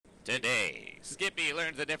Today, Skippy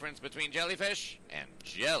learns the difference between jellyfish and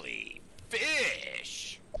jellyfish.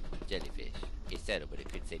 Jellyfish. It's subtle, but it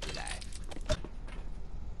could save your life.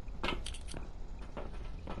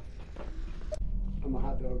 I'm a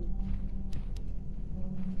hot dog.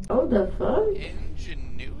 Oh, the fuck?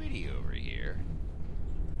 Ingenuity over here.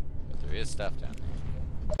 But there is stuff down there.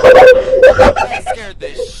 That scared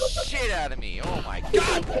the shit out of me. Oh my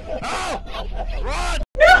god. Oh! Run!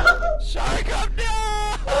 Shark up now!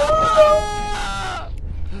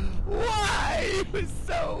 Why? It was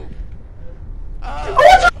so...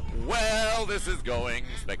 Well, this is going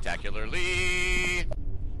spectacularly.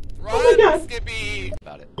 Run, Skippy!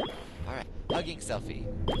 About it. Alright, hugging selfie.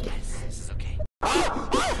 Yes, this is okay.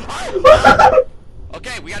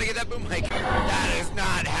 Okay, we gotta get that boom mic. That is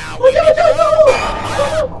not how we do.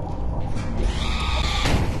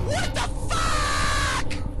 What the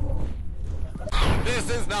fuck? This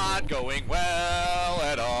is not going well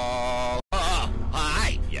at all.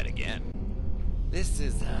 Hi, yet again. This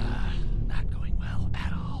is, not going well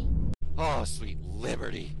at all. Oh, sweet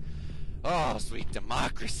liberty. Oh, sweet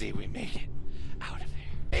democracy, we made it out of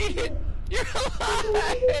there. Made it! You're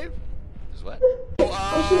alive! What?